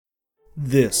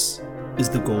This is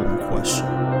the golden question.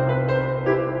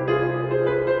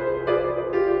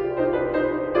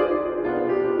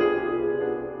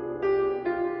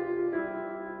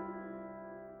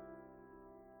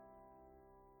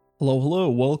 Hello,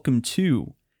 welcome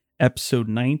to episode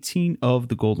 19 of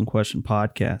the Golden Question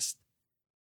podcast.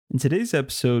 In today's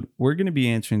episode, we're going to be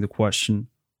answering the question,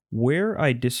 where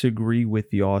I disagree with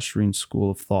the Austrian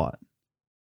school of thought.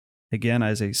 Again,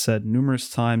 as I said numerous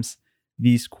times,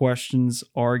 these questions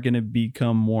are going to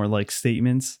become more like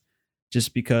statements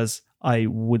just because I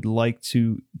would like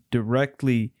to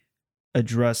directly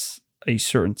address a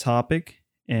certain topic.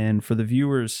 And for the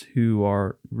viewers who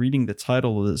are reading the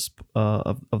title of this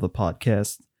of the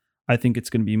podcast, I think it's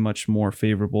going to be much more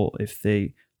favorable if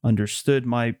they understood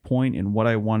my point and what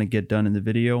I want to get done in the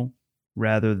video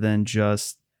rather than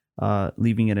just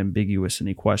leaving it ambiguous in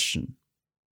a question.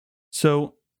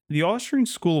 So the Austrian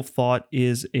school of thought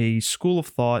is a school of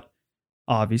thought,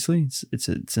 obviously,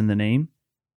 it's in the name,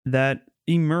 that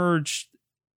emerged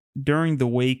during the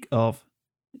wake of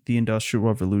the Industrial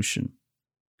Revolution.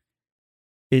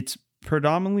 It's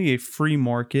predominantly a free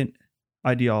market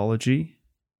ideology,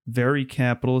 very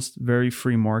capitalist, very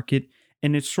free market,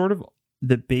 and it's sort of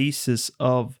the basis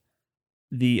of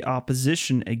the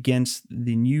opposition against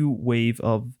the new wave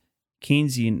of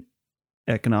Keynesian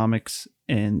economics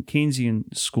and Keynesian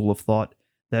school of thought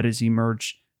that has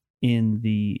emerged in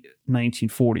the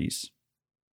 1940s.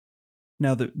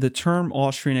 Now, the term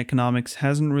Austrian economics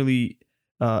hasn't really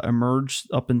emerged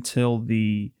up until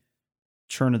the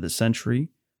turn of the century.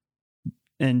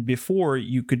 And before,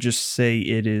 you could just say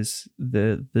it is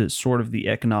the sort of the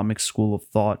economic school of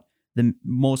thought, the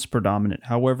most predominant.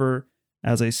 However,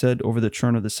 as I said, over the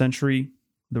turn of the century,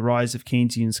 the rise of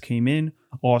Keynesians came in.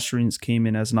 Austrians came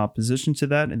in as an opposition to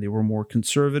that, and they were more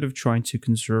conservative, trying to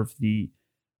conserve the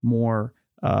more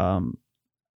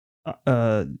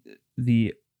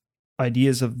the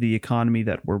ideas of the economy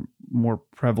that were more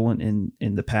prevalent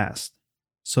in the past.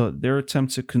 So their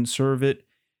attempt to conserve it,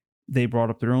 they brought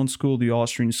up their own school, the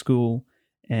Austrian school,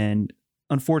 and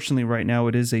unfortunately right now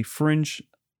it is a fringe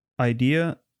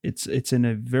idea. It's in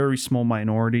a very small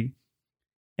minority,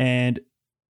 and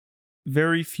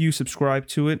very few subscribe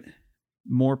to it.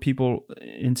 More people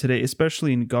in today,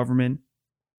 especially in government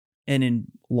and in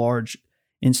large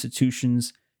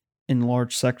institutions, in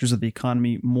large sectors of the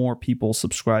economy, more people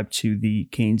subscribe to the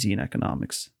Keynesian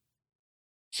economics.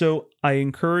 So I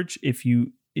encourage, if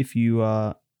you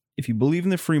believe in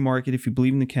the free market, if you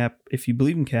believe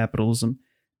in capitalism,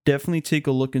 definitely take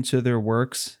a look into their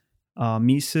works.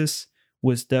 Mises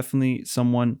was definitely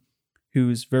someone who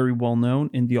is very well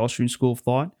known in the Austrian school of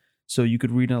thought, so you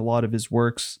could read a lot of his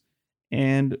works.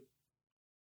 And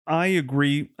I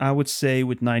agree, I would say,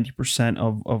 with 90%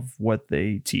 of what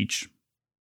they teach.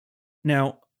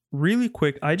 Now, really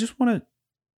quick, I just want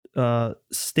to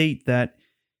state that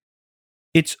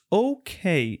it's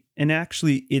okay, and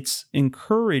actually it's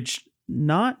encouraged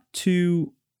not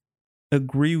to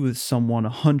agree with someone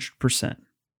 100%.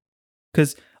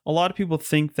 Because a lot of people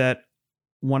think that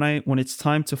when it's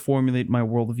time to formulate my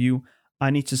worldview,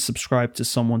 I need to subscribe to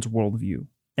someone's worldview.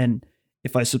 And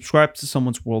if I subscribe to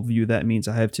someone's worldview, that means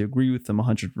I have to agree with them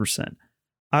 100%.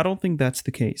 I don't think that's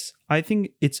the case. I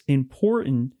think it's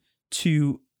important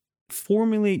to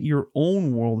formulate your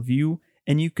own worldview,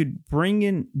 and you could bring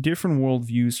in different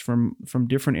worldviews from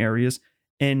different areas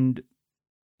and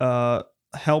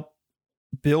help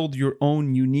build your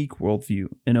own unique worldview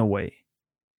in a way.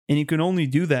 And you can only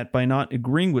do that by not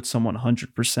agreeing with someone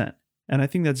 100%. And I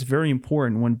think that's very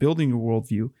important when building your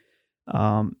worldview,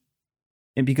 and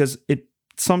because it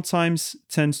sometimes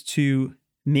tends to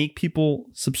make people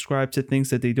subscribe to things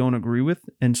that they don't agree with,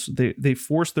 and so they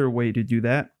force their way to do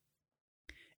that.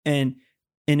 And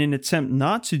in an attempt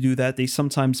not to do that, they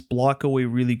sometimes block away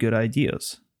really good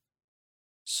ideas.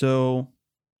 So,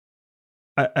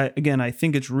 I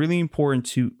think it's really important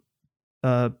to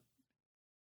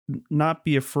not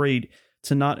be afraid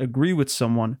to not agree with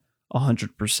someone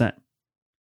 100%.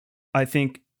 I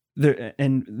think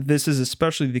and this is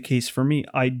especially the case for me,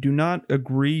 I do not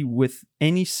agree with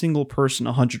any single person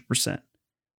 100%.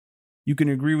 You can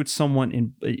agree with someone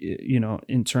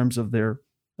in terms of their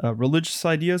religious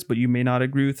ideas, but you may not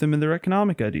agree with them in their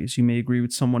economic ideas. You may agree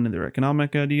with someone in their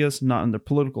economic ideas, not in their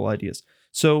political ideas.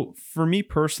 So for me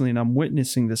personally, and I'm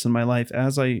witnessing this in my life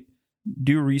as I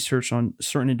do research on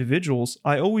certain individuals,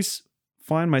 I always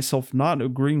find myself not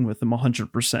agreeing with them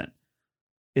 100%.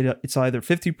 It's either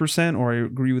 50% or I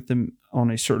agree with them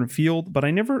on a certain field, but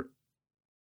I never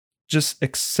just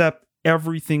accept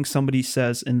everything somebody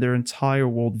says in their entire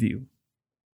worldview.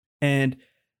 And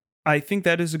I think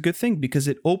that is a good thing because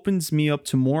it opens me up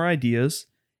to more ideas,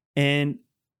 and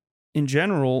in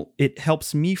general, it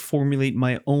helps me formulate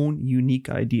my own unique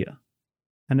idea.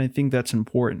 And I think that's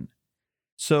important.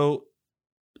 So,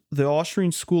 the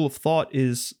Austrian school of thought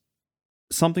is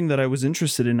something that I was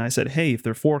interested in. I said, hey, if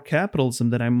they're for capitalism,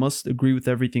 then I must agree with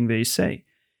everything they say.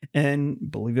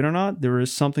 And believe it or not, there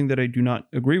is something that I do not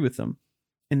agree with them,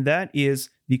 and that is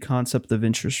the concept of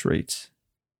interest rates.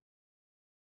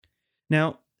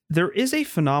 Now, there is a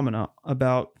phenomena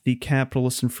about the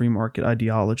capitalist and free market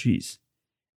ideologies,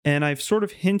 and I've sort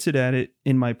of hinted at it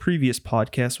in my previous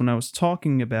podcast when I was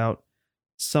talking about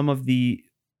some of the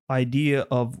idea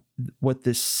of what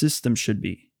this system should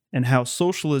be and how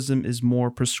socialism is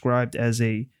more prescribed as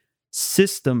a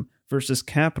system versus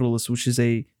capitalism, which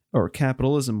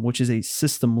is a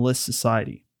systemless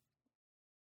society.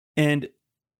 And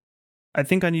I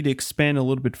think I need to expand a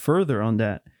little bit further on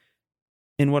that.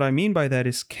 And what I mean by that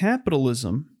is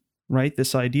capitalism, right?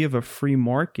 This idea of a free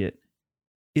market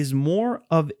is more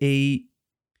of a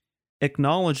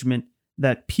acknowledgement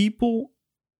that people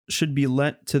should be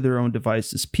let to their own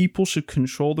devices. People should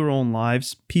control their own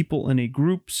lives. People in a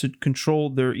group should control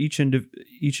their each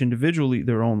individually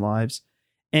their own lives.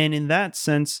 And in that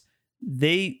sense,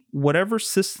 whatever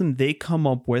system they come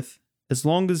up with, as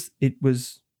long as it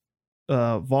was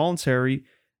voluntary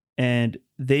and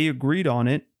they agreed on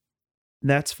it,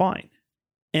 that's fine.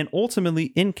 And ultimately,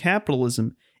 in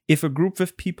capitalism, if a group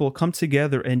of people come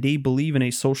together and they believe in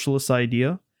a socialist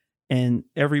idea and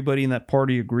everybody in that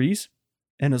party agrees,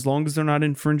 and as long as they're not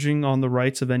infringing on the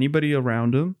rights of anybody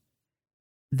around them,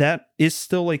 that is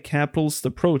still a capitalist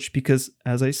approach because,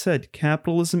 as I said,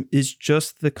 capitalism is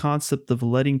just the concept of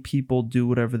letting people do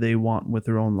whatever they want with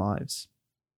their own lives.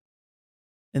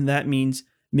 And that means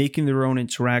making their own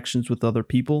interactions with other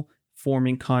people,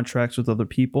 forming contracts with other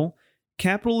people.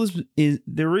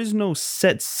 There is no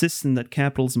set system that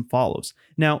capitalism follows.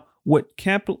 Now, what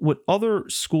other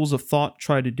schools of thought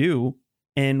try to do,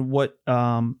 and what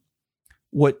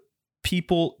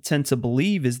people tend to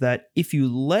believe is that if you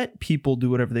let people do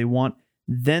whatever they want,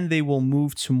 then they will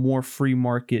move to more free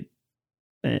market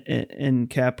and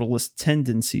capitalist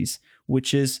tendencies,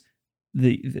 which is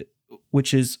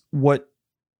what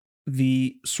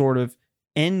the sort of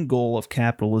end goal of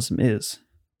capitalism is.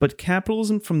 But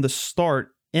capitalism from the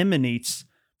start emanates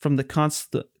from the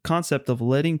concept of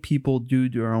letting people do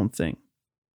their own thing.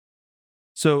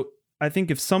 So I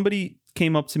think if somebody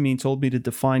came up to me and told me to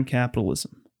define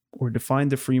capitalism or define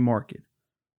the free market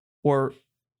or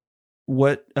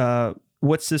what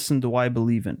system do I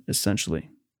believe in,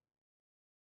 essentially,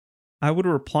 I would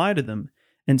reply to them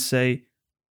and say,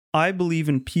 I believe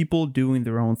in people doing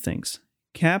their own things.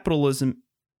 Capitalism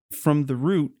from the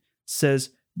root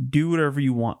says, do whatever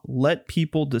you want. Let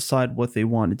people decide what they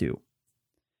want to do.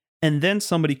 And then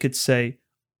somebody could say,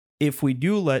 if we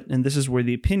do and this is where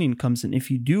the opinion comes in,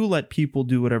 if you do let people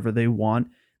do whatever they want,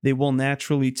 they will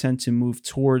naturally tend to move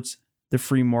towards the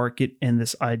free market and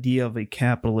this idea of a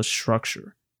capitalist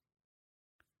structure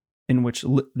in which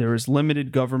there is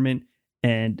limited government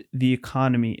and the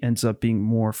economy ends up being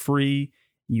more free.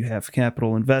 You have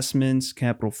capital investments,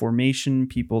 capital formation,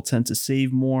 people tend to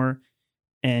save more.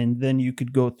 And then you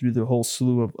could go through the whole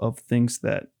slew of things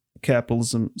that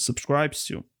capitalism subscribes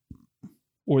to,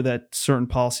 or that certain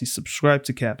policies subscribe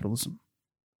to capitalism.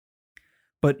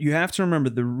 But you have to remember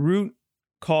the root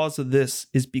cause of this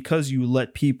is because you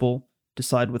let people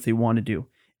decide what they want to do.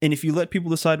 And if you let people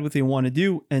decide what they want to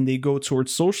do and they go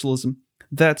towards socialism,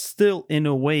 that's still in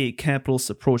a way a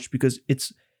capitalist approach because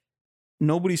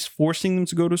nobody's forcing them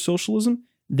to go to socialism.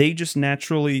 They just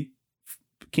naturally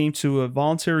came to a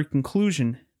voluntary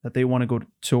conclusion that they want to go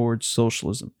towards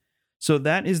socialism. So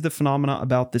that is the phenomena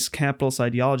about this capitalist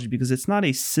ideology because it's not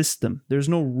a system. There's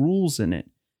no rules in it.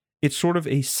 It's sort of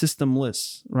a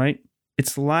systemless, right?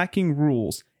 It's lacking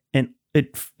rules, and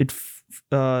it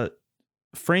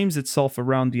frames itself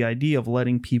around the idea of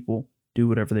letting people do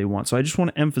whatever they want. So I just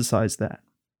want to emphasize that.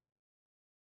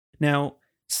 Now,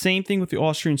 same thing with the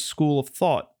Austrian school of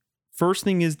thought. First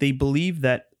thing is they believe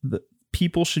that the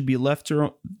people should be left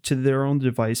to their own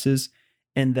devices,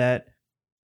 and that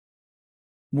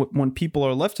when people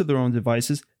are left to their own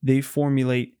devices, they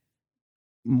formulate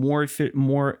they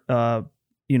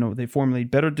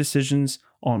formulate better decisions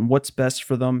on what's best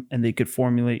for them, and they could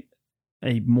formulate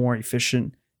a more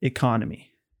efficient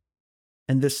economy.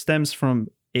 And this stems from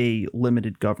a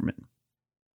limited government,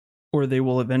 or they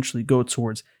will eventually go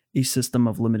towards a system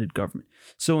of limited government.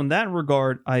 So in that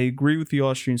regard, I agree with the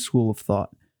Austrian school of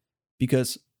thought,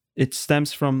 because it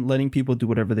stems from letting people do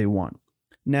whatever they want.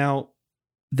 Now,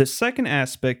 the second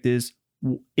aspect is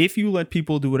if you let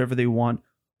people do whatever they want,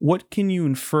 what can you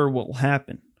infer will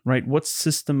happen, right? What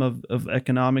system of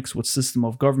economics, what system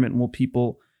of government will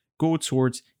people go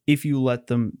towards if you let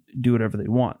them do whatever they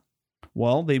want?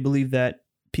 Well, they believe that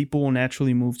people will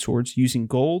naturally move towards using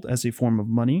gold as a form of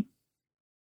money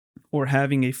or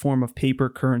having a form of paper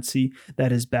currency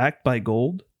that is backed by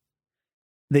gold.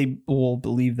 They will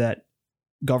believe that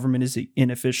government is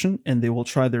inefficient and they will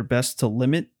try their best to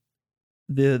limit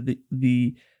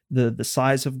the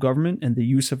size of government and the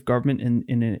use of government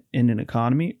in an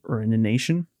economy or in a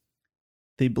nation.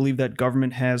 They believe that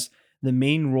government has the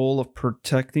main role of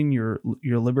protecting your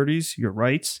liberties, your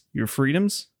rights, your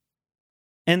freedoms.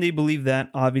 And they believe that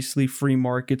obviously free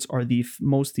markets are the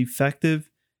most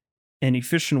effective and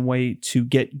efficient way to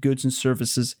get goods and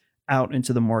services out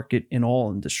into the market in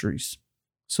all industries.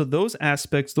 So those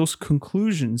aspects, those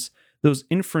conclusions, those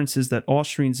inferences that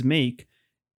Austrians make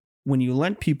when you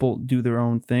let people do their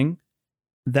own thing,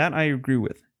 that I agree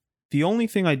with. The only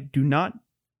thing I do not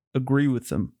agree with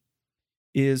them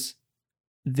is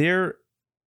their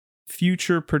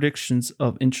future predictions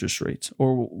of interest rates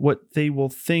or what they will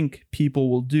think people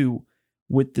will do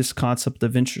with this concept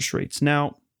of interest rates.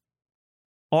 Now,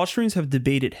 Austrians have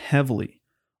debated heavily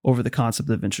over the concept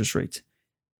of interest rates.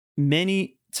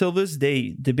 Many, till this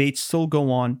day, debates still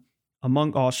go on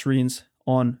among Austrians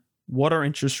on what are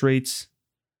interest rates,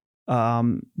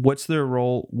 what's their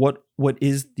role, what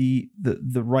is the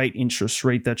right interest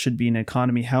rate that should be in an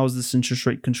economy, how is this interest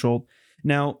rate controlled?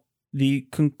 Now, the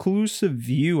conclusive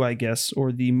view, I guess,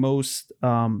 or the most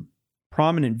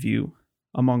prominent view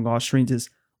among Austrians is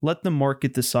let the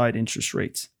market decide interest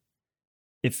rates.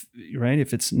 If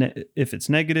it's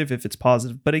negative, if it's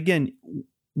positive. But again,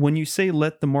 when you say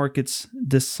let the markets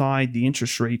decide the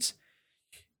interest rates,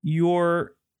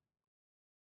 you're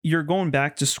going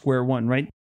back to square one, right?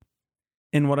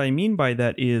 And what I mean by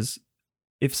that is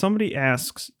if somebody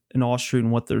asks an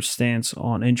Austrian what their stance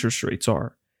on interest rates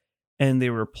are, and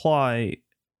they reply,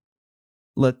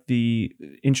 let the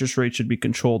interest rate should be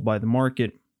controlled by the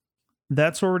market,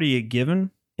 that's already a given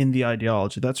in the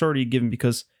ideology. That's already a given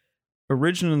because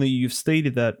originally you've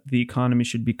stated that the economy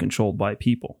should be controlled by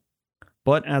people.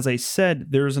 But as I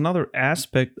said, there is another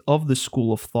aspect of the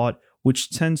school of thought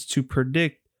which tends to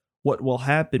predict what will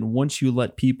happen once you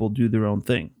let people do their own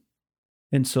thing.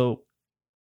 And so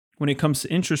when it comes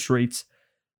to interest rates,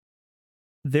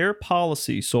 their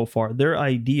policy so far, their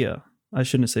idea, I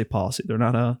shouldn't say policy, they're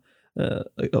not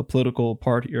a political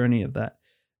party or any of that.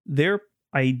 Their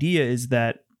idea is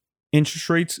that interest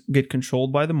rates get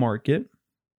controlled by the market.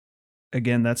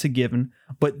 Again, that's a given.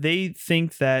 But they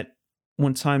think that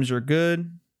when times are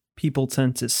good, people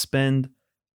tend to spend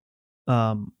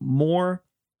more.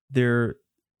 There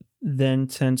then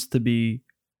tends to be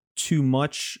too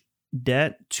much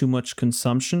debt, too much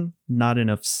consumption, not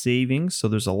enough savings. So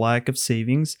there's a lack of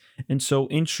savings. And so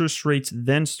interest rates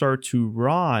then start to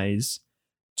rise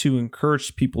to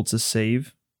encourage people to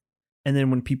save. And then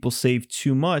when people save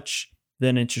too much,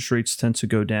 then interest rates tend to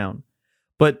go down.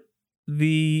 But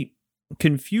the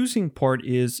confusing part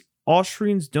is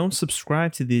Austrians don't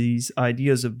subscribe to these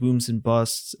ideas of booms and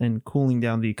busts and cooling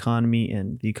down the economy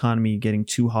and the economy getting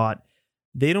too hot.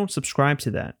 They don't subscribe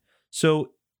to that.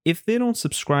 So if they don't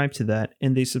subscribe to that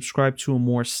and they subscribe to a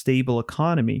more stable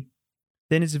economy,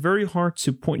 then it's very hard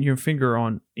to point your finger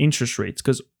on interest rates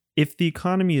because if the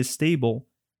economy is stable,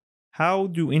 how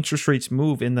do interest rates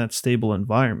move in that stable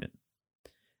environment?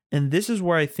 And this is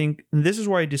where I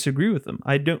disagree with them.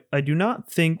 I do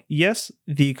not think, yes,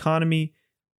 the economy,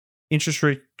 interest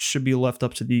rate should be left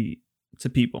up to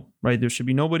people, right? There should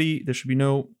be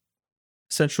no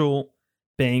central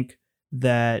bank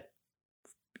that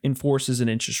enforces an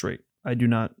interest rate. I do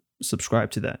not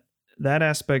subscribe to that. That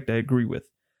aspect I agree with.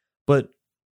 But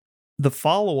the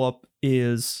follow-up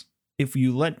is if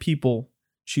you let people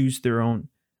choose their own,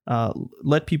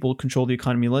 let people control the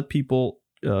economy, let people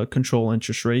control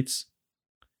interest rates,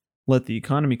 let the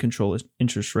economy control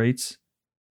interest rates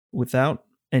without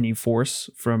any force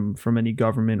from any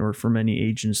government or from any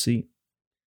agency,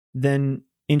 then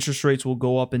interest rates will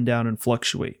go up and down and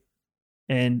fluctuate.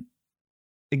 And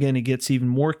again, it gets even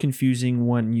more confusing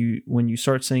when you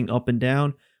start saying up and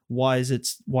down. Why is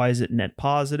it net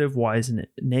positive? Why isn't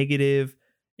it negative?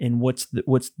 And what's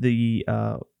the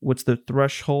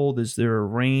threshold? Is there a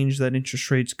range that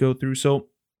interest rates go through? So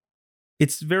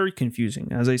it's very confusing.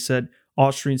 As I said,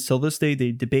 Austrians till this day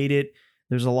they debate it.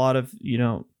 There's a lot of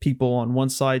people on one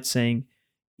side saying,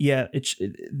 yeah,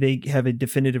 they have a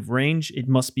definitive range. It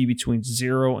must be between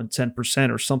 0 and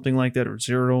 10% or something like that, or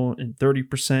 0 and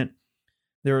 30%.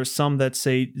 There are some that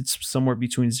say it's somewhere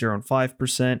between 0 and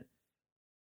 5%.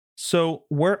 So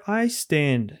where I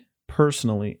stand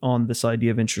personally on this idea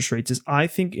of interest rates is I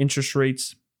think interest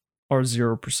rates are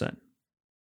 0%.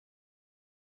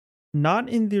 Not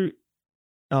in the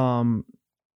um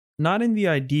not in the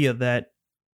idea that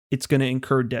it's going to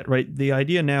incur debt, right? The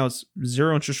idea now is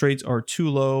zero interest rates are too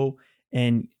low,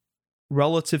 and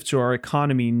relative to our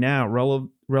economy now,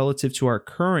 relative to our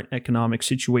current economic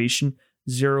situation,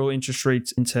 zero interest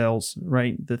rates entails,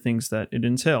 right? The things that it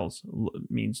entails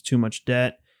means too much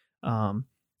debt. Um,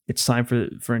 it's time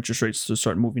for interest rates to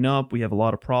start moving up. We have a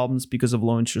lot of problems because of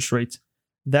low interest rates.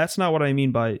 That's not what I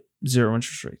mean by zero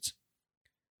interest rates.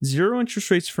 Zero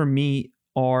interest rates for me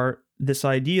are this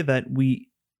idea that we,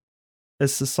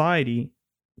 as society,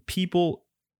 people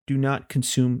do not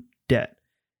consume debt.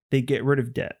 They get rid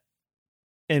of debt.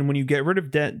 And when you get rid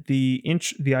of debt, the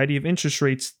idea of interest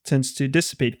rates tends to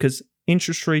dissipate because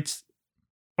interest rates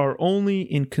are only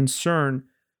in concern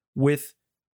with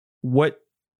what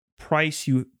price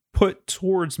you put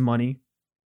towards money,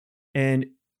 and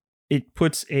it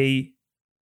puts a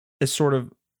sort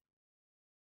of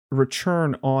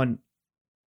return on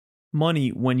money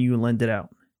when you lend it out.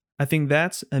 I think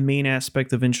that's a main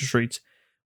aspect of interest rates,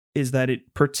 is that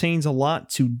it pertains a lot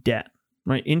to debt,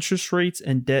 right? Interest rates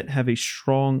and debt have a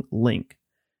strong link.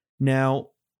 Now,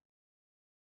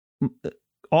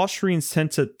 Austrians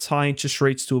tend to tie interest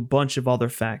rates to a bunch of other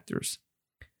factors,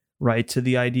 right? To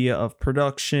the idea of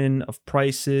production, of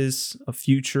prices, of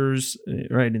futures,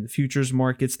 right? In the futures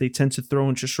markets, they tend to throw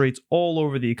interest rates all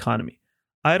over the economy.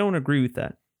 I don't agree with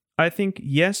that. I think,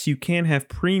 yes, you can have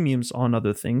premiums on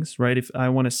other things, right? If I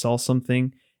want to sell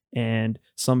something and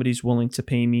somebody's willing to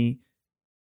pay me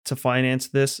to finance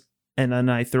this, and then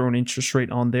I throw an interest rate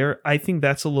on there, I think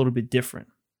that's a little bit different.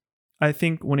 I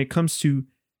think when it comes to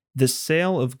the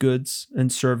sale of goods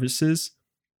and services,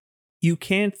 you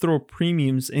can't throw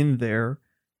premiums in there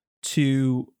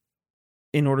in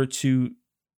order to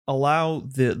allow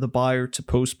the buyer to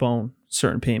postpone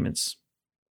certain payments.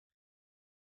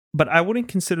 But I wouldn't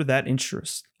consider that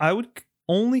interest. I would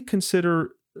only consider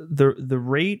the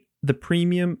rate, the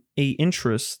premium, a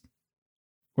interest,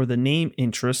 or the name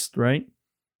interest, right?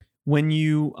 When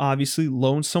you obviously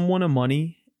loan someone a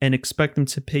money and expect them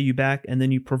to pay you back, and then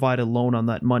you provide a loan on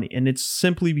that money. And it's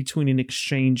simply between an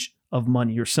exchange of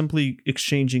money. You're simply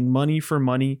exchanging money for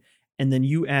money, and then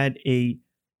you add a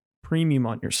premium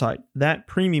on your side. That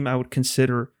premium I would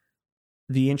consider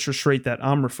the interest rate that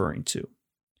I'm referring to.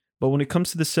 But when it comes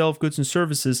to the sale of goods and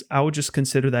services, I would just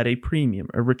consider that a premium,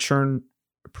 a return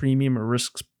premium, a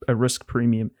risk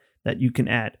premium that you can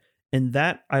add. And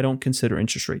that I don't consider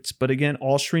interest rates. But again,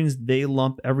 Austrians, they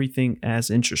lump everything as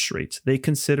interest rates. They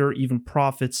consider even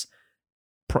profits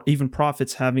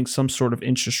having some sort of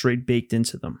interest rate baked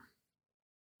into them.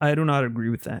 I do not agree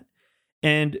with that.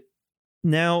 And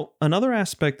now another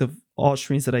aspect of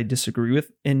Austrians that I disagree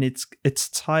with, and it's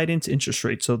tied into interest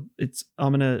rates. So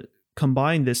I'm gonna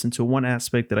combine this into one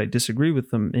aspect that I disagree with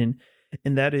them in,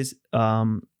 and that is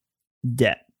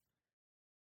debt.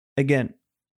 Again,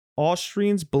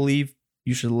 Austrians believe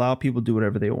you should allow people to do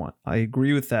whatever they want. I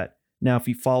agree with that. Now, if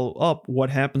you follow up, what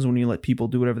happens when you let people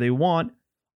do whatever they want?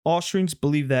 Austrians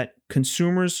believe that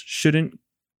consumers shouldn't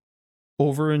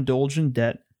overindulge in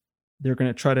debt. They're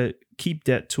going to try to keep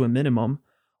debt to a minimum,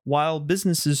 while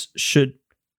businesses should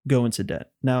go into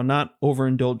debt. Now, not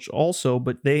overindulge also,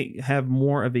 but they have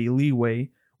more of a leeway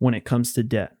when it comes to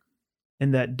debt.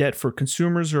 And that debt for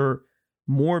consumers are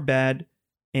more bad,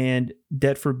 and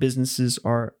debt for businesses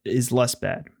is less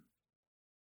bad.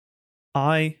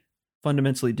 I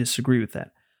fundamentally disagree with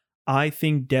that. I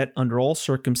think debt under all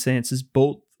circumstances,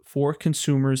 both for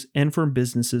consumers and for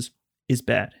businesses, is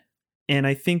bad. And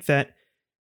I think that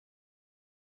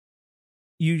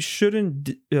you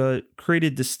shouldn't create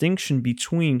a distinction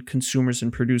between consumers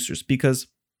and producers, because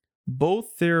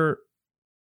both their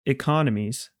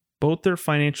economies, both their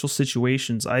financial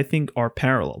situations, I think, are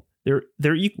parallel.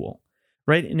 They're equal,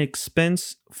 right? An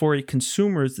expense for a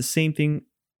consumer is the same thing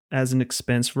as an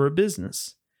expense for a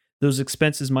business. Those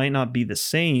expenses might not be the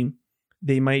same.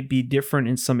 They might be different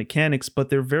in some mechanics, but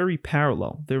they're very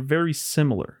parallel. They're very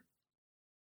similar.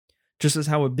 Just as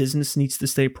how a business needs to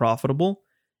stay profitable,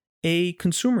 a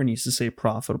consumer needs to stay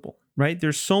profitable, right?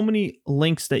 There's so many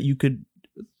links that you could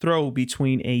throw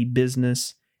between a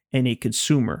business and a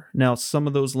consumer. Now, some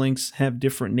of those links have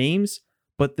different names,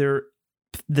 but they're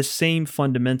the same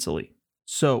fundamentally.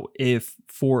 So if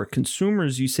for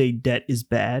consumers you say debt is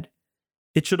bad,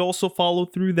 it should also follow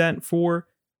through that for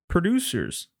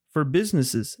producers, for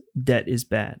businesses, debt is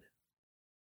bad.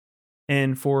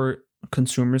 And for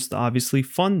consumers to obviously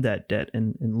fund that debt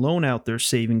and loan out their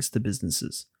savings to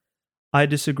businesses. I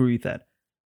disagree with that.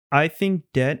 I think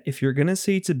debt, if you're going to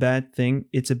say it's a bad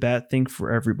thing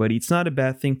for everybody. It's not a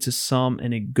bad thing to some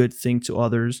and a good thing to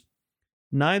others.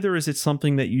 Neither is it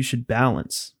something that you should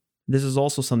balance. This is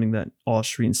also something that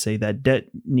Austrians say, that debt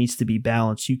needs to be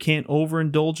balanced. You can't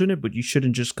overindulge in it, but you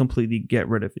shouldn't just completely get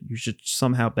rid of it. You should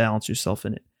somehow balance yourself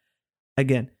in it.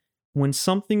 Again, when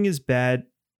something is bad,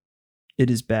 it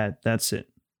is bad. That's it.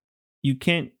 You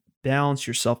can't balance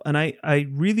yourself. And I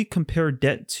really compare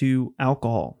debt to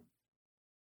alcohol.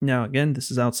 Now, again,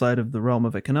 this is outside of the realm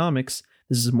of economics.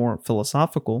 This is more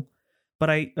philosophical. But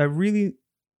I really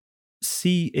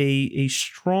see a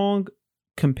strong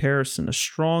comparison, a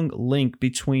strong link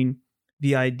between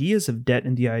the ideas of debt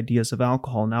and the ideas of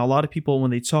alcohol. Now, a lot of people,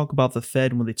 when they talk about the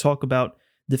Fed, when they talk about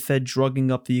the Fed drugging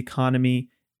up the economy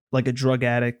like a drug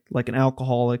addict, like an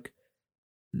alcoholic,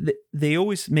 they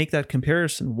always make that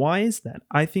comparison. Why is that?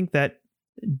 I think that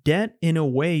debt, in a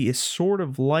way, is sort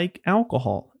of like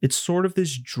alcohol. It's sort of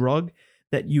this drug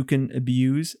that you can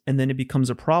abuse and then it becomes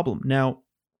a problem. Now,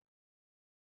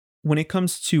 when it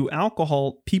comes to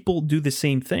alcohol, people do the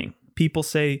same thing. People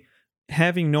say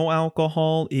having no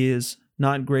alcohol is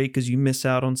not great because you miss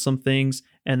out on some things,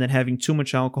 and then having too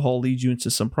much alcohol leads you into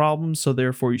some problems. So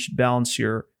therefore, you should balance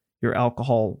your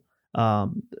alcohol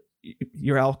um,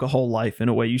 your alcohol life in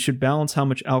a way. You should balance how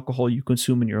much alcohol you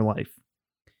consume in your life.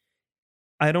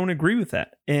 I don't agree with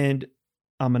that, and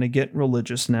I'm gonna get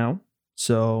religious now.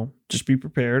 So just be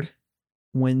prepared.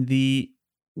 When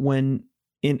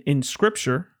in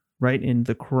scripture, right, in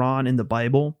the Quran, in the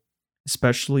Bible,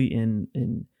 especially in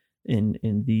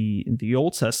the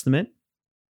Old Testament,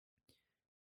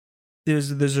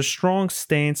 there's a strong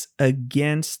stance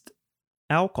against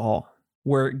alcohol,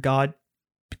 where God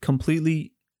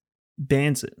completely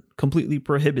bans it, completely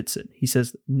prohibits it. He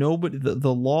says nobody,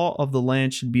 the law of the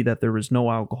land should be that there is no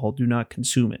alcohol, do not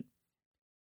consume it.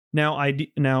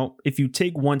 Now, if you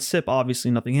take one sip, obviously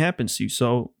nothing happens to you.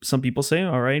 So some people say,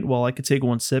 all right, well, I could take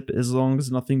one sip as long as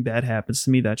nothing bad happens to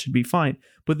me. That should be fine.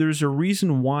 But there's a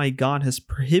reason why God has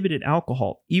prohibited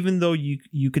alcohol. Even though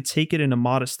you could take it in a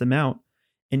modest amount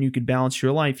and you could balance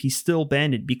your life, He still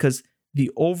banned it because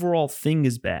the overall thing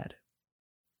is bad.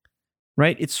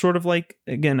 Right? It's sort of like,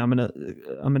 again, I'm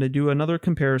gonna do another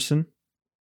comparison.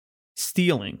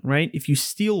 Stealing, right? If you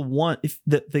steal one, if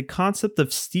the concept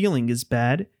of stealing is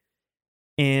bad,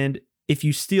 and if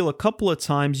you steal a couple of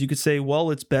times, you could say,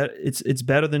 well, it's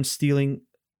better than stealing.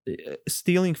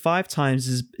 Stealing 5 times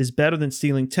is better than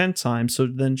stealing 10 times. So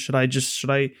then should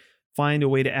I find a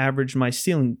way to average my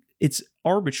stealing? It's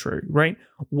arbitrary, right?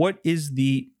 What is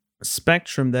the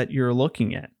spectrum that you're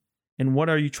looking at, and what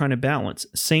are you trying to balance?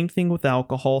 Same thing with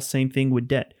alcohol. Same thing with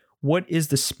debt. What is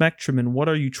the spectrum, and what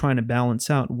are you trying to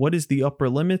balance out? What is the upper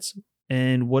limits,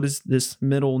 and what is this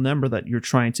middle number that you're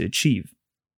trying to achieve?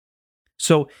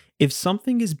 So if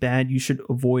something is bad, you should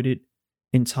avoid it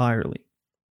entirely.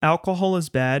 Alcohol is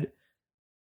bad.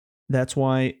 That's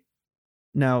why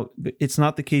now it's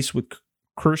not the case with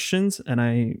Christians,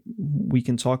 and we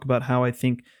can talk about how I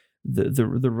think the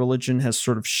religion has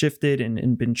sort of shifted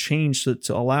and been changed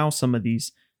to allow some of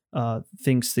these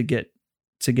things to get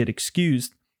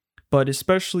excused. But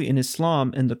especially in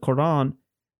Islam and the Quran,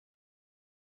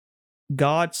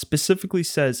 God specifically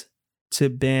says to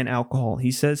ban alcohol.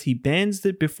 He says He bans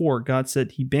it before. God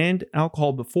said He banned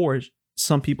alcohol before.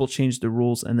 Some people changed the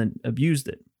rules and then abused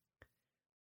it.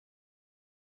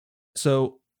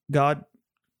 So God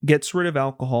gets rid of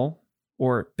alcohol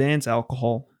or bans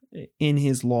alcohol in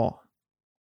His law.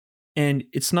 And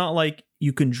it's not like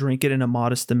you can drink it in a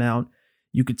modest amount.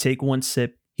 You could take one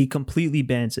sip. He completely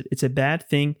bans it. It's a bad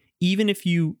thing. Even if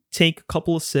you take a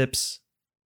couple of sips,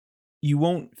 you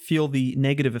won't feel the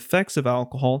negative effects of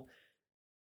alcohol.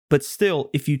 But still,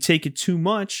 if you take it too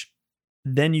much,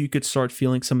 then you could start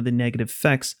feeling some of the negative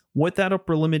effects. What that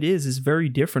upper limit is very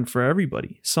different for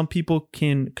everybody. Some people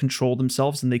can control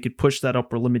themselves and they could push that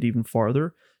upper limit even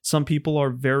farther. Some people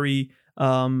are very,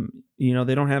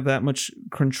 they don't have that much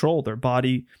control. Their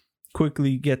body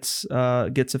quickly gets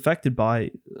affected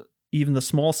by even the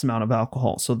smallest amount of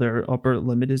alcohol. So their upper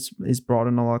limit is brought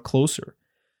in a lot closer.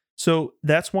 So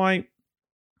that's why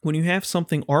when you have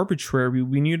something arbitrary,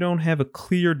 when you don't have a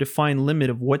clear defined limit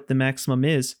of what the maximum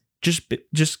is,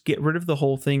 just get rid of the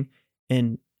whole thing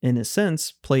and, in a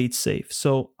sense, play it safe.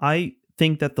 So I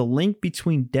think that the link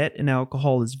between debt and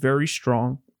alcohol is very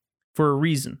strong for a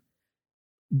reason.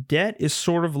 Debt is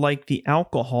sort of like the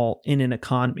alcohol in an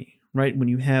economy, right? When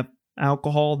you have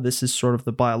alcohol, this is sort of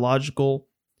the biological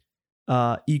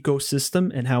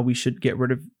ecosystem and how we should get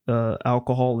rid of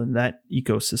alcohol in that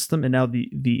ecosystem. And now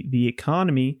the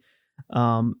economy,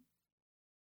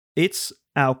 its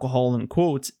alcohol in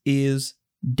quotes is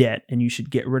debt and you should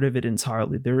get rid of it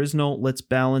entirely. There is no let's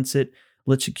balance it,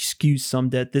 let's excuse some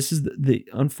debt. This is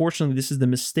unfortunately, this is the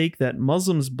mistake that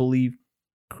Muslims believe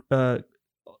uh,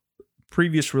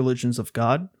 previous religions of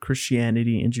God,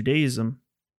 Christianity and Judaism,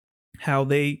 how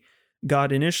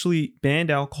God initially banned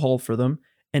alcohol for them,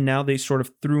 and now they sort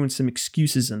of threw in some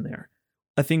excuses in there.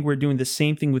 I think we're doing the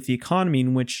same thing with the economy,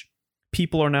 in which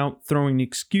people are now throwing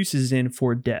excuses in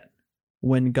for debt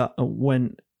when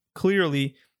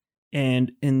clearly,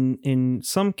 and in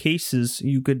some cases,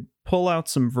 you could pull out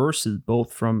some verses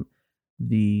both from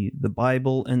the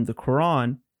Bible and the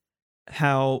Quran,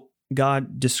 how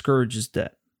God discourages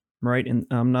debt, right? And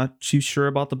I'm not too sure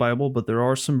about the Bible, but there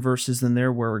are some verses in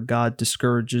there where God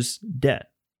discourages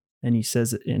debt, and He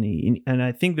says it, and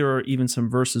I think there are even some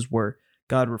verses where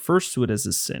God refers to it as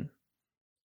a sin.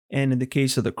 And in the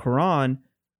case of the Quran,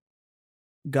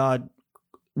 God,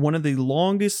 one of the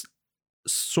longest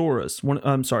surahs, one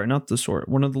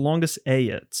of the longest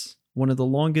ayats, one of the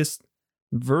longest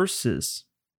verses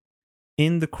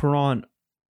in the Quran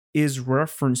is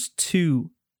reference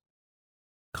to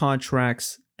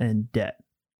contracts and debt.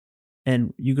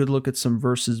 And you could look at some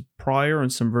verses prior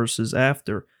and some verses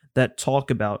after that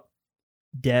talk about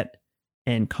debt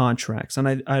and contracts.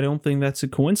 And I don't think that's a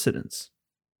coincidence.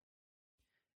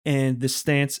 And the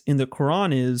stance in the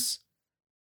Quran is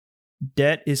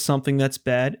debt is something that's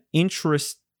bad.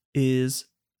 Interest is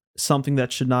something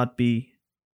that should not be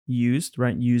used,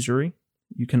 right? Usury.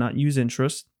 You cannot use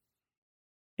interest.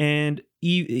 And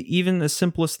even the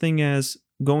simplest thing as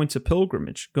going to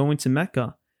pilgrimage, going to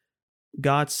Mecca,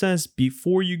 God says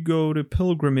before you go to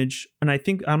pilgrimage, and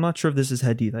I'm not sure if this is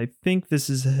hadith. I think this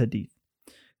is a hadith.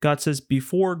 God says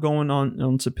before going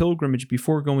on to pilgrimage,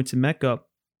 before going to Mecca,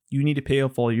 you need to pay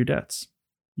off all your debts.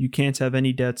 You can't have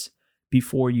any debts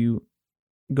before you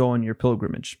go on your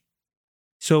pilgrimage.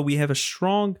 So we have a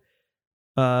strong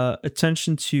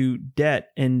attention to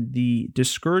debt and the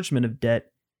discouragement of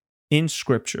debt in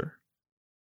Scripture.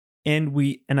 And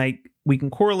we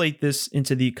can correlate this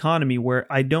into the economy, where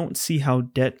I don't see how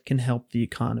debt can help the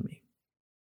economy.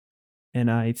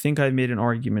 And I think I made an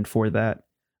argument for that,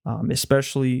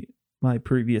 especially my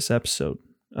previous episode.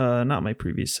 Not my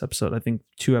previous episode, I think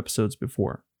 2 episodes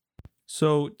before.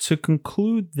 So to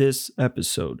conclude this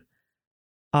episode,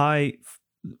 I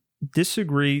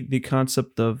disagree the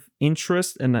concept of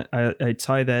interest, and I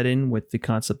tie that in with the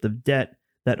concept of debt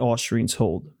that Austrians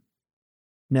hold.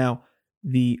 Now,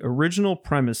 the original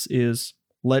premise is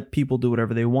let people do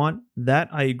whatever they want. That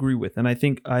I agree with, and I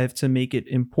think I have to make it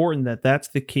important that that's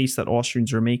the case that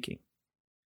Austrians are making.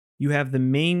 You have the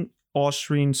main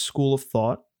Austrian school of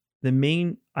thought. The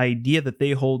main idea that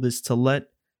they hold is to let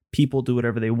people do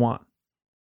whatever they want.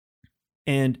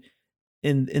 And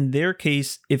in their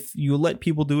case, if you let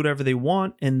people do whatever they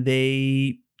want and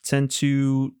they tend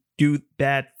to do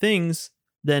bad things,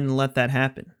 then let that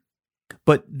happen.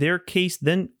 But their case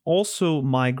then also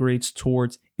migrates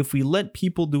towards, if we let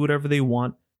people do whatever they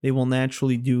want, they will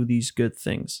naturally do these good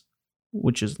things,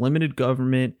 which is limited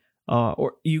government,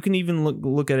 or you can even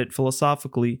look at it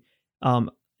philosophically and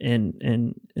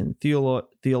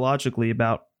theologically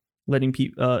about letting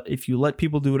people. If you let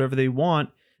people do whatever they want,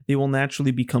 they will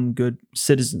naturally become good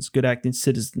citizens, good acting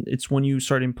citizens. It's when you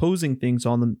start imposing things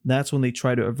on them, that's when they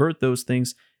try to avert those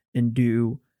things and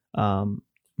do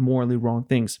morally wrong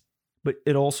things. But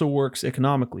it also works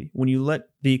economically. When you let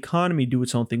the economy do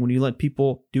its own thing, when you let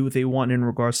people do what they want in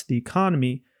regards to the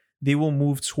economy, they will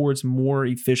move towards more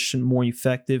efficient, more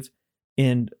effective,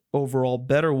 and overall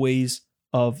better ways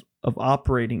of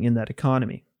operating in that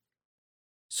economy.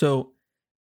 So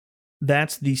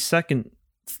that's the second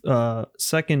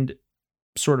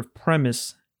sort of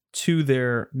premise to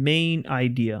their main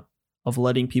idea of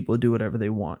letting people do whatever they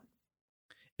want.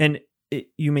 And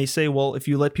you may say, well, what if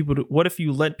you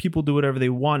let people do whatever they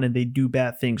want and they do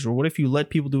bad things? Or what if you let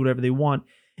people do whatever they want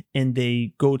and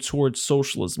they go towards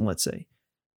socialism, let's say?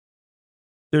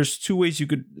 There's 2 ways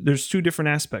there's 2 different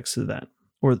aspects to that,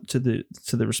 or to the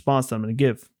response that I'm going to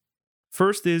give.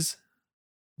 First is,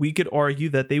 we could argue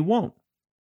that they won't.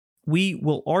 We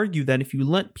will argue that if you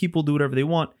let people do whatever they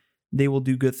want, they will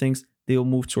do good things. They will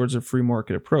move towards a free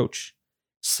market approach.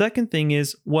 Second thing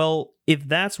is, well, if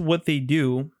that's what they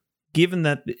do, given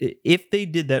that if they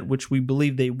did that, which we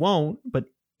believe they won't, but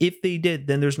if they did,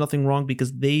 then there's nothing wrong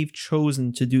because they've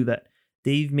chosen to do that.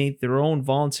 They've made their own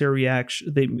voluntary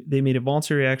action. They made a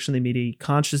voluntary action. They made a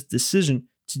conscious decision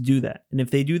to do that. And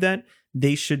if they do that,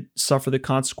 they should suffer the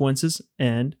consequences,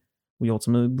 and we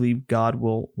ultimately believe God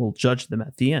will judge them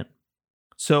at the end.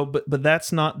 So, but that's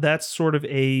sort of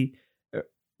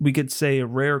we could say a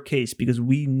rare case, because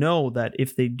we know that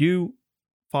if they do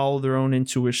follow their own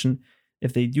intuition,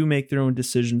 if they do make their own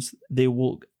decisions, they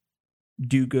will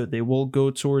do good. They will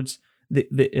go towards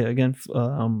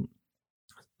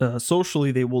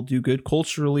socially they will do good.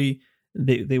 Culturally,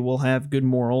 they will have good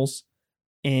morals,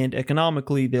 and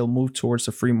economically they'll move towards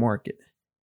a free market.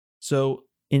 So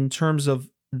in terms of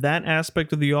that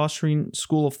aspect of the Austrian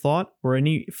school of thought or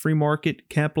any free market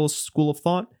capitalist school of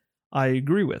thought, I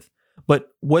agree with. But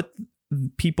what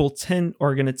people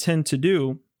are going to tend to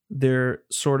do, their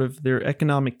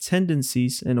economic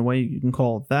tendencies, in a way you can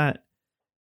call it that,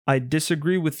 I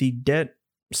disagree with the debt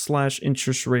 /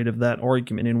 interest rate of that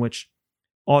argument, in which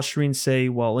Austrians say,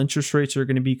 well, interest rates are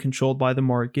going to be controlled by the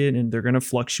market and they're going to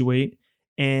fluctuate,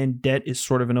 and debt is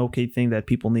sort of an okay thing that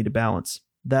people need to balance.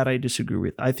 That I disagree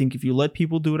with. I think if you let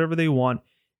people do whatever they want,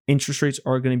 interest rates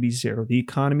are going to be zero. The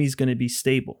economy is going to be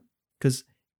stable because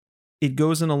it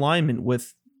goes in alignment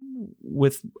with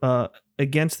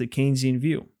against the Keynesian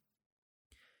view,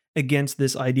 against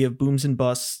this idea of booms and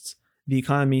busts. The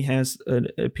economy has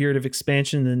a period of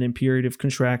expansion and a period of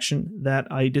contraction. That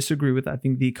I disagree with. I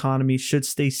think the economy should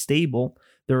stay stable.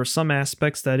 There are some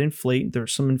aspects that inflate. There are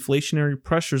some inflationary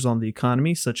pressures on the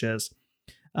economy, such as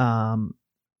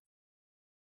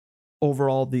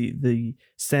overall the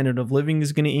standard of living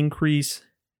is going to increase.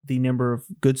 The number of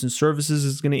goods and services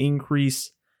is going to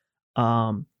increase.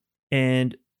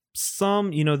 And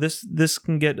some, this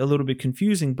can get a little bit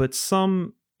confusing, but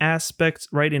some aspects,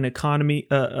 right, in economy,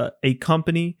 a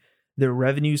company, their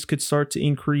revenues could start to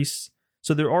increase.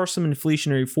 So there are some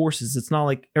inflationary forces. It's not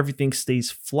like everything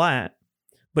stays flat,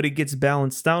 but it gets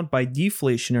balanced out by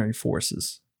deflationary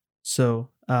forces. So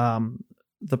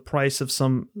the price of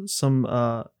some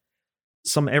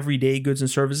everyday goods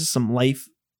and services, some life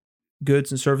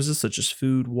goods and services such as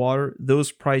food, water,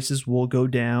 those prices will go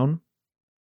down.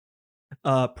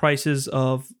 Prices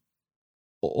of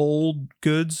old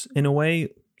goods, in a way,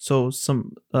 so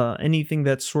some anything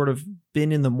that's sort of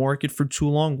been in the market for too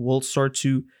long will start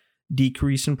to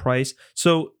decrease in price.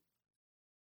 So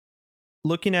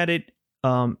looking at it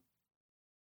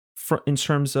in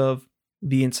terms of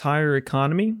the entire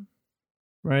economy,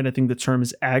 right? I think the term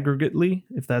is aggregately,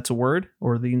 if that's a word,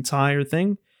 or the entire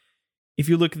thing. If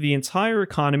you look at the entire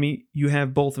economy, you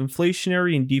have both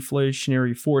inflationary and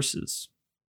deflationary forces,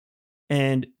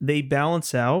 and they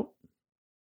balance out,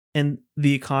 and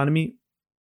the economy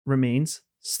remains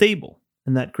stable,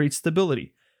 and that creates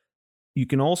stability. You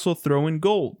can also throw in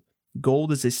gold.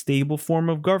 Gold is a stable form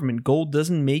of government. Gold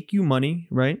doesn't make you money,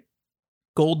 right?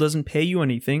 Gold doesn't pay you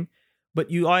anything, but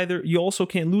you also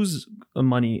can't lose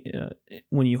money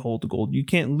when you hold the gold. You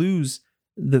can't lose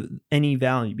any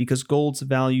value because gold's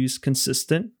value is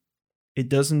consistent. It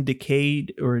doesn't decay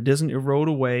or it doesn't erode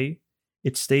away.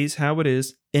 It stays how it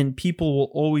is, and people will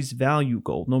always value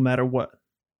gold no matter what.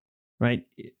 Right?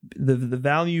 The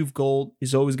value of gold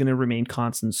is always going to remain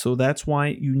constant. So that's why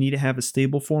you need to have a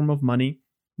stable form of money.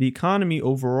 The economy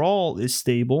overall is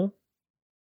stable.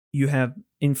 You have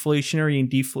inflationary and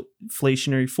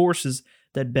deflationary forces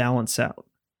that balance out.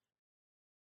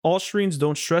 Austrians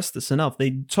don't stress this enough.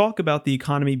 They talk about the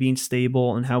economy being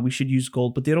stable and how we should use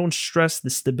gold, but they don't stress the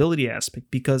stability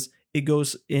aspect because it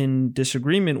goes in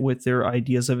disagreement with their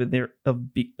ideas of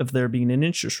there being an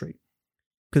interest rate.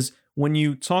 Because when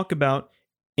you talk about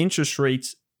interest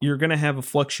rates, you're going to have a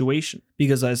fluctuation.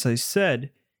 Because as I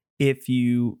said, if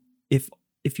you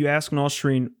ask an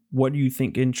Austrian, what do you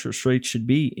think interest rates should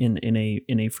be in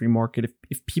a free market?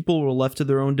 If people were left to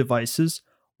their own devices,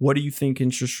 what do you think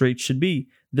interest rates should be?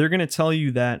 They're going to tell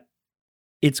you that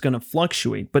it's going to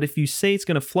fluctuate. But if you say it's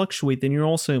going to fluctuate, then you're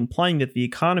also implying that the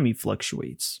economy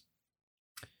fluctuates.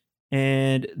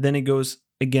 And then it goes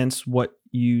against what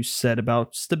you said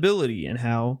about stability and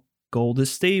how gold is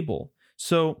stable.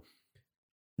 So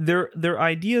their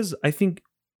ideas, I think,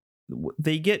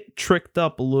 they get tricked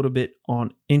up a little bit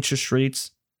on interest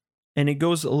rates, and it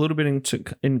goes a little bit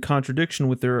in contradiction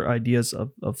with their ideas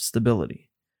of stability,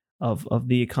 of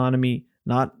the economy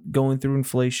not going through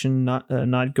inflation,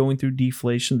 not going through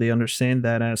deflation. They understand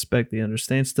that aspect. They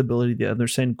understand stability. They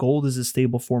understand gold is a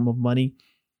stable form of money.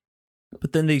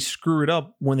 But then they screw it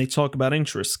up when they talk about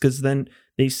interest, because then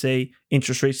they say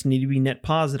interest rates need to be net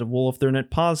positive. Well, if they're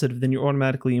net positive, then you're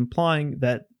automatically implying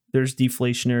that there's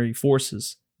deflationary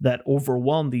forces that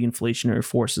overwhelm the inflationary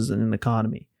forces in an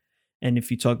economy. And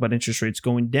if you talk about interest rates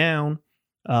going down,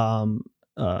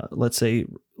 let's say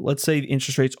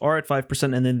interest rates are at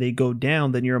 5% and then they go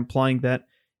down, then you're implying that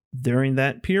during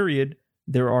that period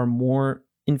there are more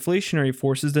inflationary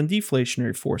forces than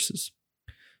deflationary forces.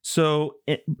 So,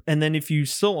 and then if you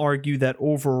still argue that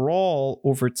overall,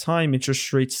 over time,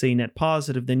 interest rates stay net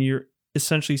positive, then you're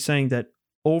essentially saying that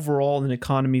overall an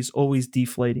economy is always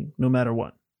deflating, no matter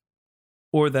what.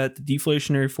 or that the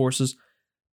deflationary forces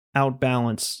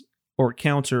outbalance or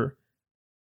counter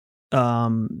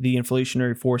the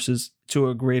inflationary forces to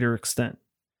a greater extent.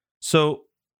 So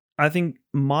I think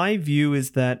my view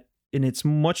is that, and it's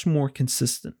much more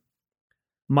consistent.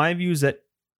 My view is that,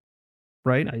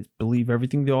 right, I believe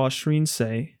everything the Austrians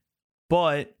say,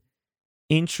 but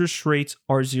interest rates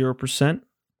are 0%.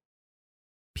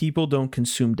 People don't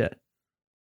consume debt.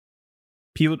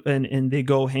 People and they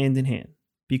go hand in hand.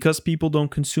 Because people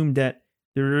don't consume debt,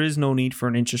 there is no need for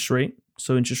an interest rate.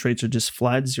 So interest rates are just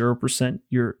flat, 0%.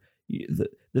 The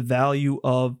value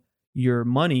of your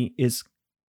money is,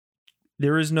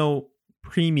 there is no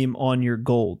premium on your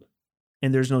gold,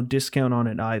 and there's no discount on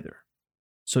it either.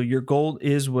 So your gold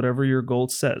is whatever your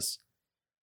gold says.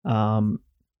 And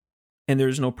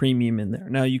there's no premium in there.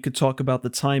 Now you could talk about the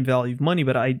time value of money,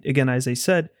 but again, as I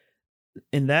said,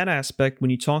 in that aspect, when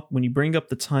you bring up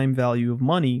the time value of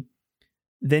money,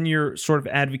 then you're sort of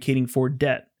advocating for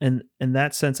debt. And in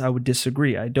that sense, I would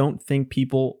disagree. I don't think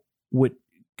people would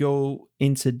go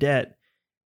into debt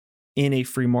in a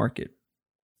free market.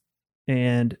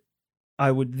 And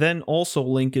I would then also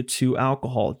link it to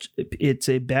alcohol. It's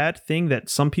a bad thing that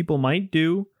some people might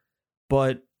do,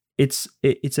 but it's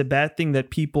a bad thing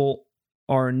that people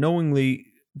are knowingly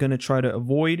going to try to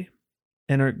avoid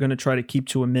and are going to try to keep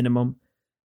to a minimum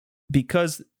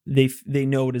because they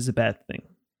know it is a bad thing.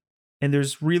 And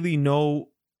there's really no,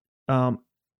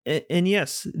 and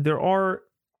yes, there are,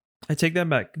 I take that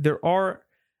back. There are,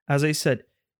 as I said,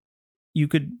 you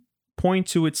could point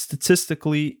to it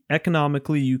statistically,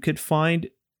 economically, you could find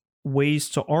ways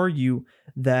to argue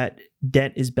that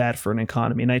debt is bad for an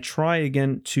economy. And I try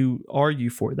again to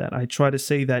argue for that. I try to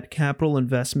say that capital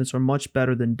investments are much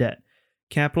better than debt.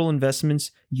 Capital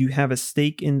investments, you have a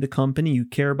stake in the company, you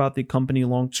care about the company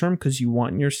long term because you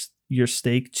want your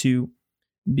stake to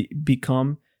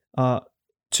become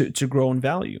to grow in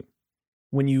value.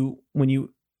 When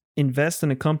you invest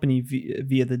in a company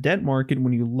via the debt market,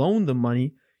 when you loan the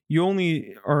money, you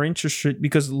only are interested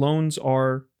because loans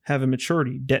have a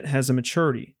maturity. Debt has a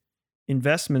maturity.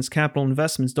 Investments, capital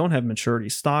investments don't have maturity.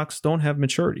 Stocks don't have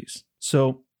maturities.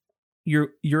 So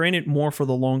you're in it more for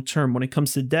the long term. When it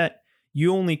comes to debt,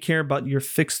 you only care about your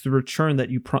fixed return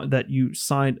that you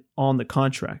signed on the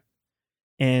contract.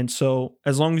 And so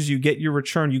as long as you get your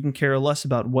return, you can care less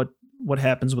about what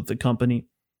happens with the company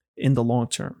in the long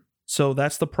term. So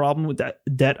that's the problem with that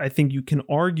debt. I think you can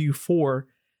argue for,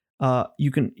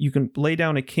 you can lay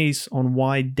down a case on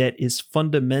why debt is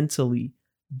fundamentally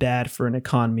bad for an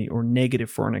economy or negative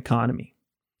for an economy.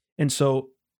 And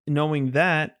so knowing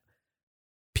that,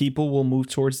 people will move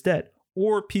towards debt,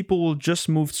 or people will just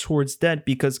move towards debt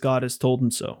because God has told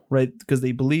them so, right? Because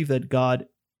they believe that God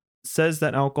says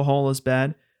that alcohol is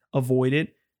bad, avoid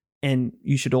it, and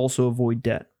you should also avoid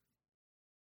debt.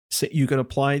 So you could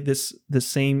apply the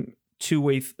same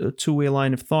two-way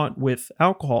line of thought with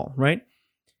alcohol, right?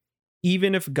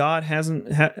 Even if God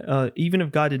even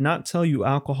if God did not tell you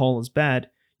alcohol is bad,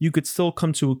 you could still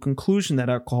come to a conclusion that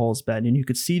alcohol is bad, and you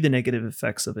could see the negative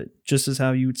effects of it, just as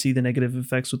how you would see the negative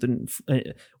effects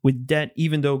with debt,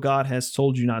 even though God has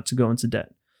told you not to go into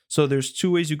debt. So there's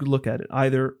two ways you could look at it.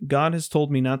 Either God has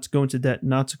told me not to go into debt,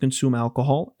 not to consume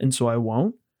alcohol, and so I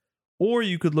won't. Or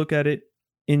you could look at it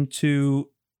into,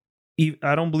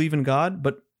 I don't believe in God,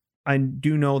 but I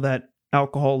do know that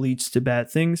alcohol leads to bad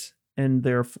things, and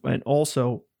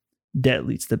also debt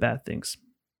leads to bad things.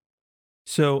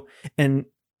 So, and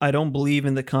I don't believe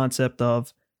in the concept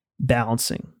of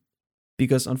balancing,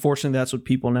 because unfortunately that's what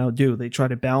people now do. They try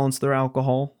to balance their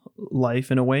alcohol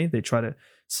life in a way. They try to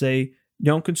say,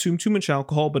 don't consume too much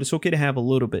alcohol, but it's okay to have a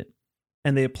little bit.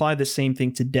 And they apply the same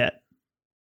thing to debt.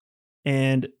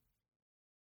 And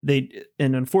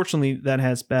unfortunately that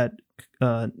has bad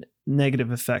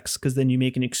negative effects, because then you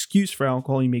make an excuse for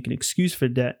alcohol, you make an excuse for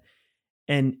debt,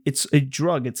 and it's a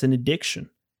drug, it's an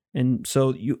addiction. And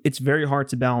so it's very hard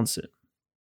to balance it,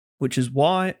 which is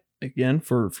why, again,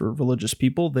 for religious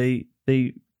people, they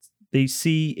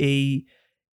see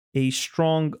a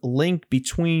strong link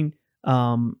between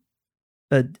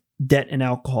debt and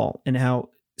alcohol, and how,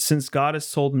 since God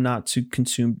has told them not to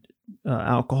consume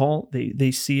alcohol,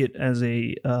 they see it as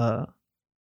a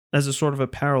sort of a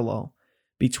parallel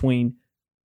between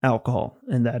alcohol,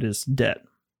 and that is debt.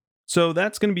 So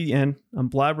that's going to be the end. I'm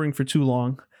blabbering for too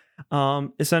long.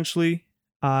 Essentially,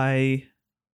 I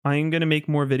am going to make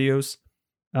more videos,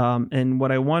 and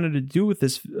what I wanted to do with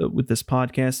this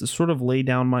podcast is sort of lay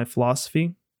down my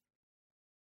philosophy,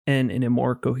 and in a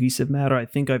more cohesive manner. I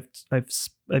think I've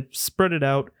spread it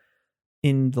out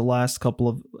in the last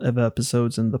couple of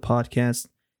episodes in the podcast,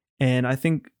 and I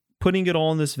think putting it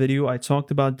all in this video, I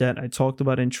talked about debt, I talked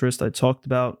about interest, I talked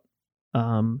about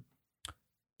um,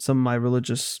 some of my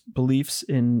religious beliefs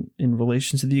in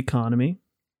relation to the economy.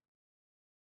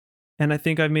 And I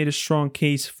think I've made a strong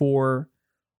case for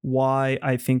why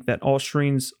I think that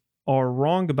Austrians are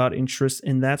wrong about interest,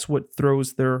 and that's what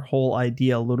throws their whole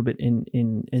idea a little bit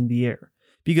in the air.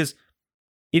 Because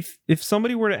if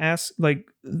somebody were to ask, like,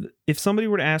 if somebody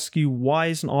were to ask you why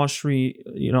isn't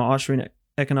Austrian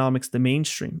economics the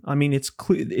mainstream? I mean, it's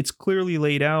clearly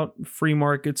laid out. Free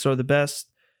markets are the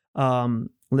best.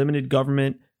 Limited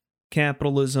government,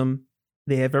 capitalism.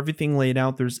 They have everything laid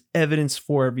out. There's evidence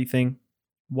for everything.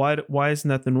 Why isn't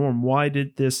that the norm? Why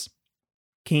did this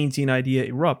Keynesian idea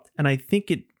erupt? And I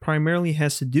think it primarily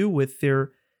has to do with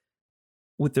their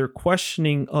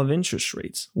questioning of interest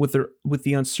rates, with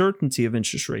the uncertainty of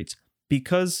interest rates,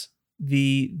 because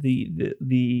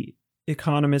the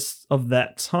economists of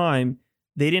that time,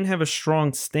 they didn't have a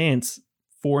strong stance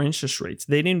for interest rates.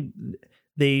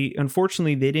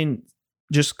 Unfortunately they didn't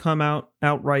just come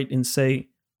outright and say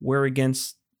we're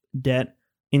against debt,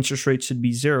 interest rates should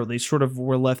be zero. They sort of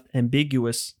were left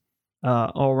ambiguous.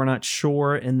 Oh, we're not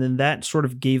sure. And then that sort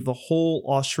of gave the whole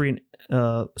Austrian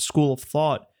school of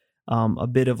thought a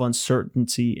bit of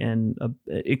uncertainty, and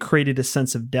it created a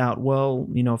sense of doubt. Well,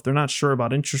 if they're not sure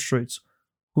about interest rates,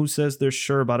 who says they're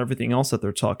sure about everything else that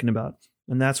they're talking about?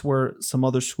 And that's where some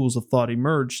other schools of thought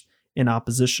emerged in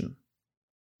opposition.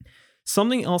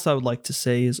 Something else I would like to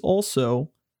say is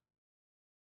also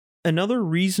another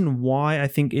reason why I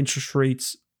think interest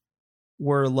rates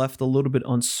were left a little bit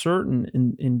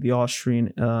uncertain in the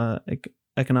Austrian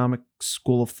economic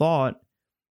school of thought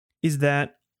is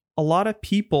that a lot of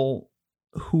people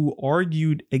who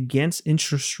argued against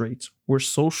interest rates were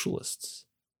socialists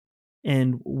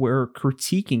and were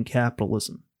critiquing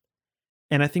capitalism.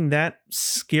 And I think that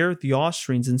scared the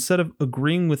Austrians. Instead of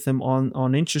agreeing with them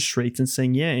on interest rates and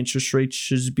saying, yeah, interest rates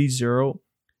should be zero,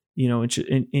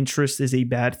 interest is a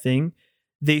bad thing,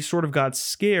 they sort of got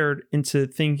scared into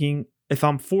thinking, if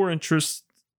I'm for interest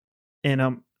and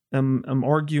I'm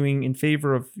arguing in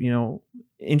favor of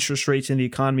interest rates in the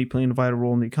economy playing a vital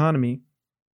role in the economy,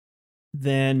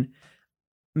 then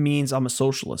means I'm a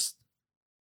socialist.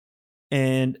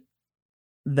 And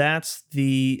I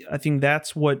think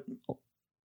that's what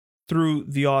threw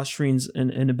the Austrians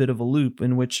in a bit of a loop,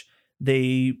 in which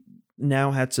they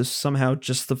now had to somehow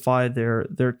justify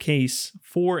their case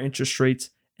for interest rates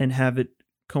and have it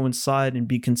coincide and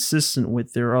be consistent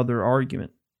with their other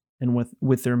argument and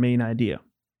with their main idea.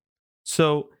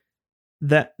 So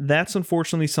that's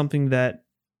unfortunately something that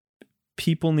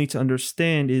people need to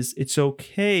understand, is it's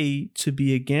okay to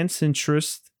be against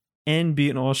interest and be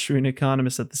an Austrian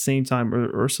economist at the same time,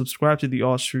 or subscribe to the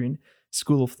Austrian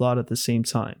school of thought at the same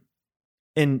time.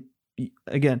 And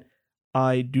again,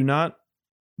 I do not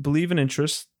believe in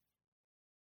interest.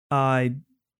 I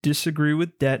disagree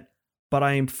with debt, but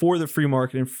I am for the free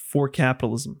market and for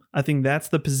capitalism. I think that's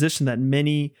the position that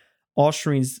many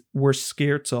Austrians were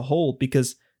scared to hold,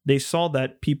 because they saw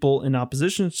that people in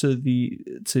opposition to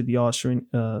the Austrian,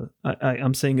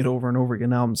 I'm saying it over and over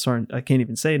again now, I'm sorry, I can't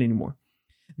even say it anymore,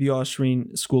 the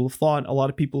Austrian school of thought, a lot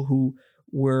of people who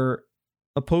were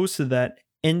opposed to that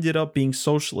ended up being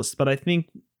socialists. But I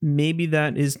think maybe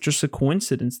that is just a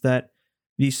coincidence that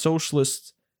these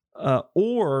socialists,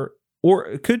 or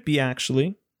it could be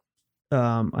actually,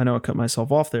 I know I cut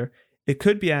myself off there, it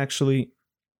could be actually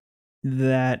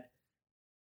that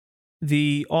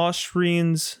the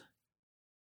Austrians,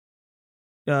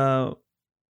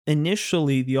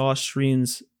 initially the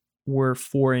Austrians were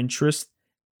for interest,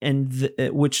 and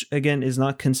which again is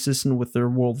not consistent with their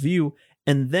worldview.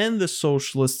 And then the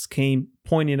socialists came,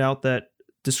 pointing out that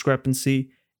discrepancy,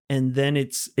 and then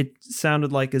it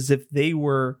sounded like as if they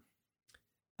were,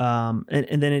 and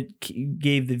then it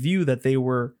gave the view that they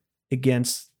were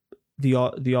against the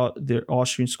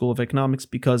Austrian school of economics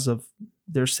because of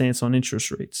their stance on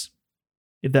interest rates,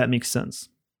 if that makes sense.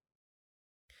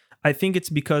 I think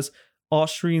it's because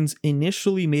Austrians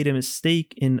initially made a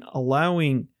mistake in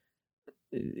allowing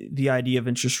the idea of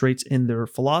interest rates in their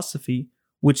philosophy,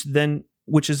 which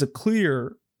is a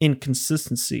clear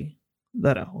inconsistency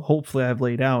that hopefully I've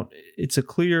laid out. It's a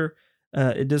clear,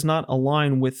 it does not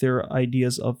align with their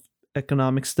ideas of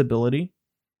economic stability.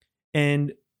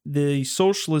 And the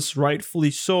socialists, rightfully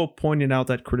so, pointed out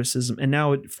that criticism, and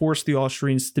now it forced the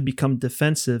Austrians to become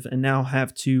defensive and now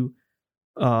have to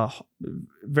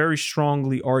very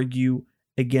strongly argue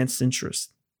against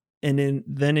interest. And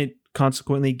then it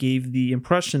consequently gave the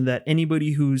impression that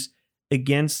anybody who's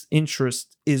against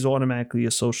interest is automatically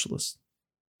a socialist.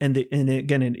 And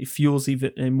again, it fuels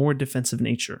even a more defensive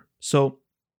nature. So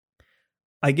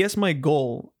I guess my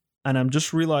goal, and I'm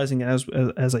just realizing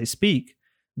as I speak,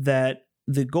 that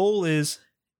the goal is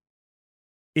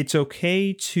it's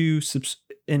okay to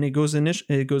and it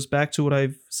goes back to what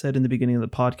I've said in the beginning of the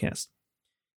podcast.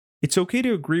 It's okay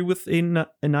to agree with an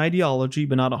ideology,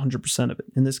 but not 100% of it.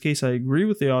 In this case, I agree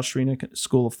with the Austrian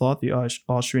school of thought, the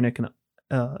Austrian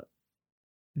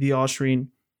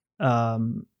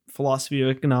philosophy of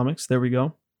economics. There we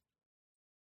go.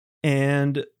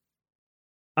 And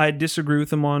I disagree with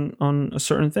them on a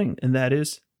certain thing, and that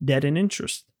is debt and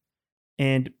interest.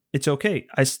 And it's okay.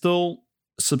 I still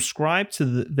subscribe to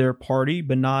their party,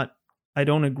 but not. I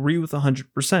don't agree with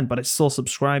 100%, but I still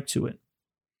subscribe to it.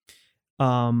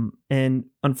 And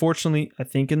unfortunately, I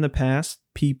think in the past,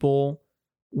 people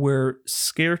were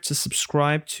scared to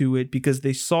subscribe to it because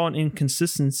they saw an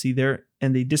inconsistency there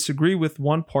and they disagree with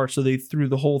one part, so they threw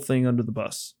the whole thing under the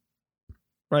bus.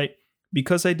 Right?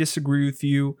 Because I disagree with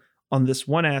you on this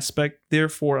one aspect,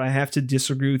 therefore I have to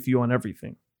disagree with you on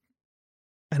everything.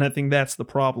 And I think that's the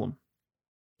problem.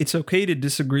 It's okay to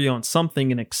disagree on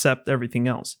something and accept everything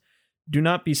else. Do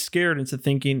not be scared into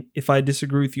thinking, if I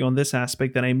disagree with you on this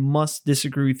aspect, then I must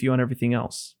disagree with you on everything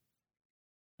else.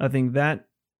 I think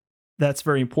that's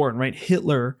very important, right?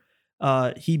 Hitler,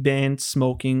 he banned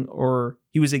smoking, or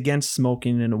he was against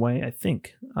smoking in a way, I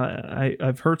think.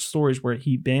 I've heard stories where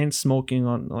he banned smoking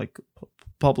on like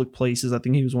public places. I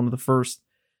think he was one of the first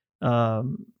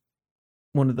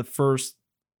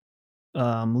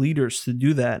leaders to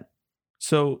do that.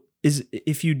 So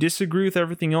if you disagree with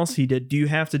everything else he did, do you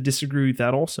have to disagree with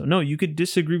that also? No, you could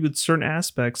disagree with certain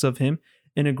aspects of him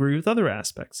and agree with other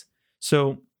aspects.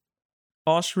 So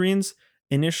Austrians,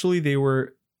 initially they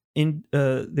were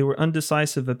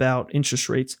undecisive about interest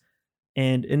rates,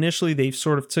 and initially they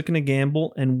sort of took in a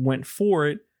gamble and went for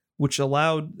it, which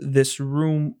allowed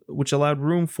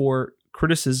room for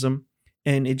criticism.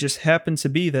 And it just happened to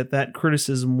be that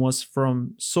criticism was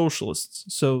from socialists.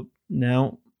 So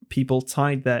now people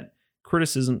tied that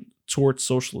criticism towards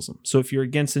socialism. So if you're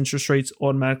against interest rates,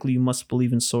 automatically you must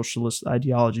believe in socialist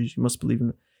ideologies. You must believe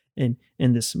in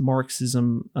this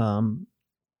Marxism,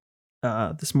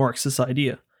 this Marxist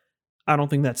idea. I don't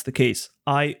think that's the case.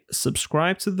 I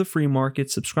subscribe to the free market,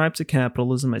 subscribe to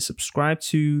capitalism. I subscribe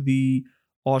to the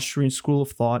Austrian school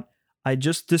of thought. I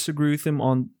just disagree with them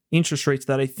on interest rates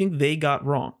that I think they got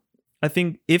wrong. I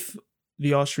think if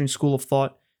the Austrian school of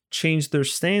thought changed their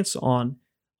stance on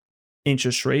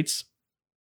interest rates,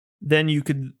 then you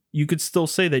could still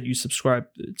say that you subscribe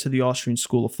to the Austrian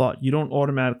school of thought. You don't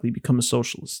automatically become a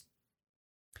socialist.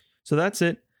 So that's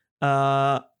it.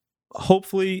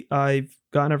 Hopefully I've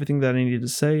gotten everything that I needed to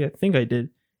say. I think I did.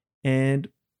 And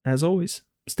as always,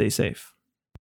 stay safe.